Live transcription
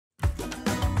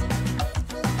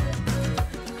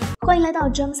欢迎来到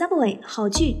Drama Subway 好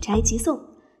剧宅急送。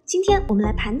今天我们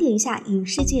来盘点一下影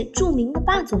视界著名的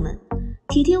霸总们，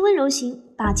体贴温柔型，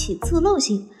霸气侧漏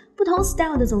型，不同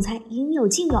style 的总裁应有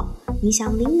尽有。你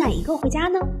想领哪一个回家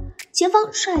呢？前方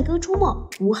帅哥出没，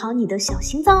捂好你的小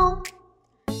心脏哦。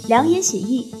良言写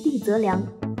意，厉泽良。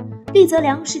厉泽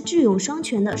良是智勇双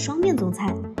全的双面总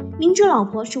裁，明知老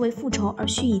婆是为复仇而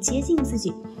蓄意接近自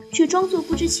己，却装作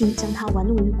不知情，将她玩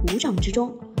弄于股掌之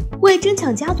中。为争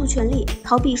抢家族权力，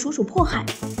逃避叔叔迫害，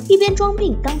一边装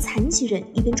病当残疾人，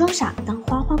一边装傻当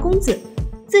花花公子，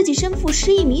自己身负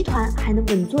失忆谜团，还能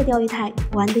稳坐钓鱼台，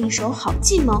玩得一手好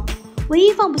计谋。唯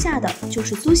一放不下的就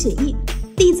是苏写意。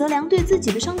厉泽良对自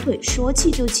己的伤腿说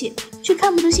气就气，却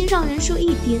看不得心上人受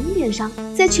一点点伤。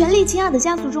在权力倾轧的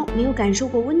家族中没有感受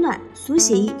过温暖，苏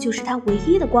写意就是他唯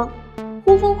一的光。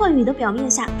呼风唤雨的表面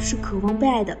下是渴望被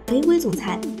爱的卑微总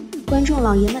裁，观众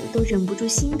老爷们都忍不住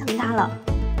心疼他了。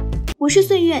我是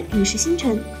岁月你是星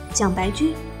辰，蒋白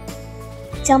驹。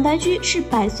蒋白驹是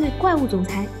100岁怪物总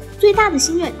裁，最大的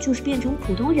心愿就是变成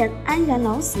普通人，安然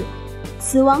老死。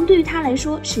死亡对于他来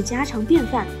说是家常便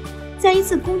饭。在一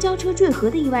次公交车坠河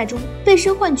的意外中，被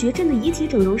身患绝症的遗体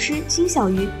整容师金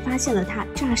小鱼发现了他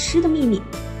诈尸的秘密，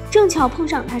正巧碰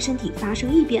上他身体发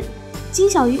生异变，金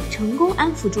小鱼成功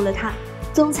安抚住了他，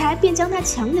总裁便将他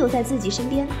强留在自己身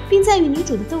边，并在与女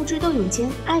主的斗智斗勇间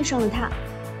爱上了他。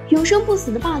永生不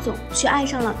死的霸总却爱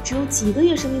上了只有几个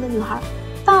月生命的女孩，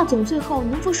霸总最后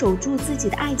能否守住自己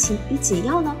的爱情与解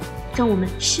药呢？让我们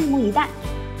拭目以待。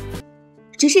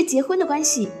只是结婚的关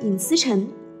系，尹思成。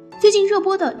最近热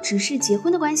播的《只是结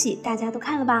婚的关系》大家都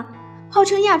看了吧？号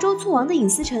称亚洲醋王的尹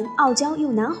思成傲娇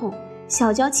又难哄，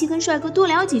小娇妻跟帅哥多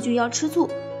聊几句要吃醋，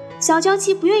小娇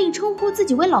妻不愿意称呼自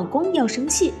己为老公要生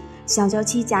气，小娇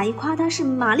妻假意夸他是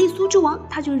玛丽苏之王，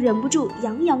他就忍不住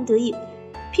洋洋得意。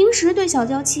平时对小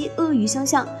娇妻恶语相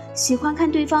向，喜欢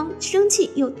看对方生气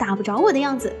又打不着我的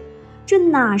样子，这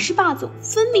哪是霸总，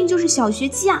分明就是小学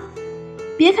鸡啊！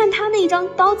别看他那一张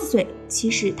刀子嘴，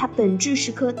其实他本质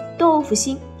是颗豆腐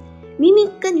心。明明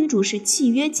跟女主是契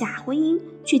约假婚姻，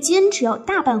却坚持要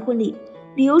大办婚礼，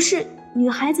理由是女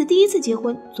孩子第一次结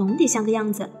婚总得像个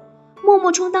样子，默默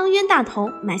充当冤大头，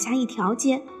买下一条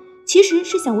街，其实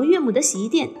是想为岳母的洗衣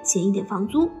店减一点房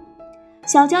租。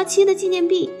小娇妻的纪念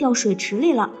币掉水池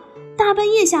里了，大半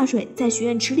夜下水，在许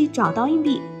愿池里找到硬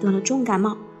币，得了重感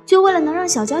冒，就为了能让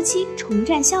小娇妻重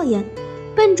绽笑颜。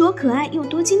笨拙可爱又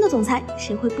多金的总裁，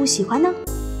谁会不喜欢呢？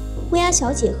乌鸦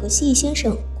小姐和蜥蜴先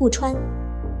生，顾川。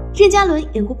任嘉伦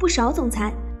演过不少总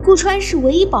裁，顾川是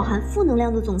唯一饱含负能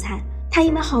量的总裁。他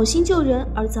因为好心救人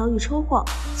而遭遇车祸，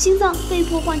心脏被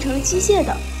迫换成了机械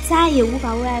的，再也无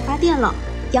法为爱发电了。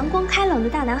阳光开朗的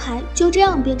大男孩就这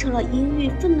样变成了阴郁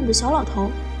愤懑的小老头，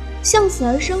向死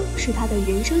而生是他的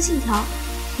人生信条，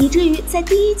以至于在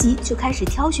第1集就开始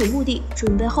挑选墓地，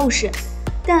准备后事。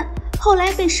但后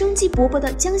来被生机勃勃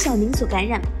的江晓宁所感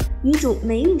染，女主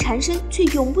霉运缠身却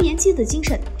永不言弃的精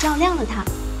神照亮了他。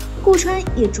顾川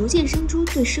也逐渐生出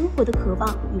对生活的渴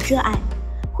望与热爱，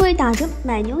会打着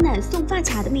买牛奶送发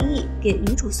卡的名义给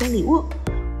女主送礼物，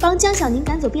帮江晓宁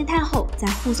赶走变态后再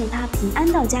护送她平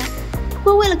安到家，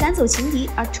会为了赶走情敌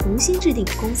而重新制定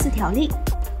公司条例，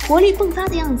活力迸发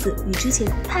的样子与之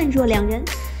前判若两人，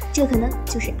这可能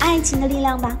就是爱情的力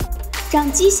量吧，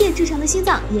让机械制成的心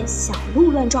脏也小鹿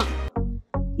乱撞。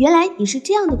原来你是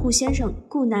这样的顾先生，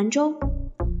顾南州。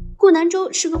顾南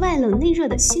州是个外冷内热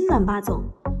的心软霸总，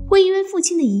会因为父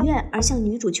亲的遗愿而向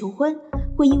女主求婚，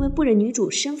会因为不忍女主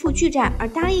身负巨债而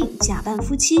答应假扮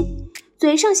夫妻，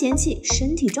嘴上嫌弃，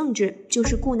身体正直，就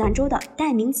是顾南州的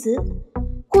代名词。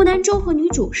顾南州和女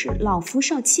主是老夫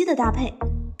少妻的搭配，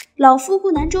老夫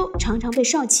顾南州常常被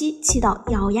少妻气到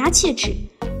咬牙切齿，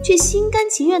却心甘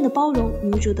情愿地包容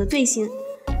女主的罪行，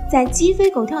在鸡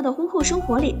飞狗跳的婚后生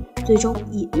活里，最终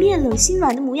以面冷心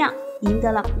软的模样赢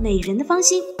得了美人的芳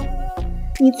心。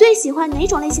你最喜欢哪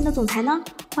种类型的总裁呢？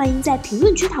欢迎在评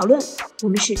论区讨论。我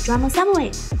们是 Drama Subway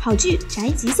好剧宅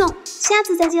急送，下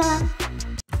次再见啦！